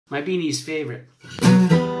My Bene's favorite.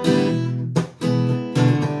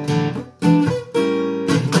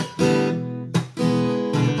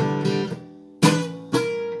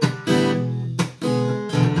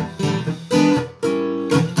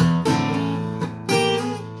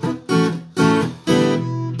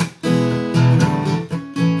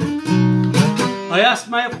 I asked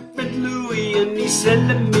my friend Louie and he said,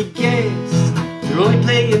 let me guess, you're only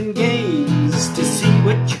playing games to see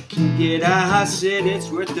what you can get. I said, it's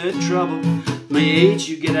worth the trouble. My age,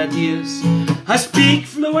 you get ideas. I speak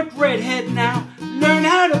fluent redhead now, learn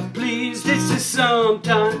how to please. This is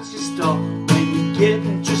sometimes just all when you're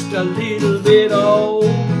getting just a little bit old.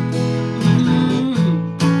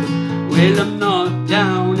 Well, I'm not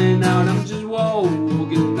down and out, I'm just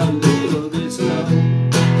walking a little bit slow.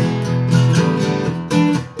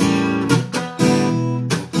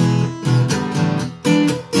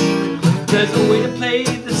 There's a way to play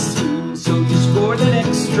the scene so you score that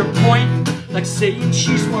extra point, like saying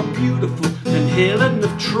she's more beautiful than Helen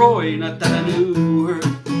of Troy. Not that I knew her,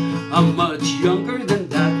 I'm much younger than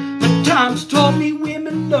that, but times told me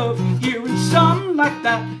women love hearing something like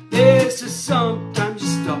that. This is sometimes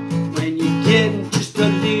you stop when you're getting just a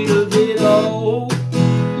little bit old.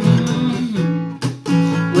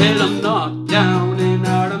 Well, I'm not down and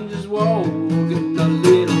out, I'm just walking a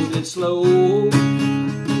little bit slow.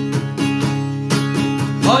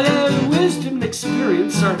 All that wisdom and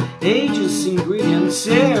experience are ageless ingredients.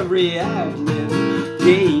 Every ad-lib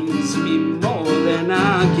gains me more than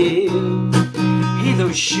I give. Hey,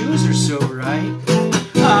 those shoes are so right.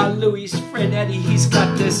 Louie's friend Eddie, he's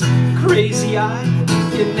got this crazy eye.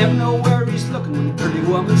 You never know where he's looking when a pretty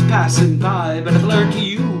woman's passing by. But I've learned to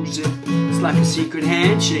use it. It's like a secret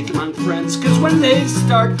handshake among friends, cause when they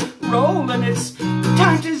start rolling, it's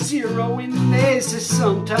time to zero in. This is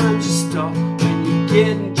sometimes you stop when you're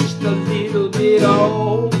getting just a little bit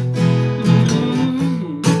old.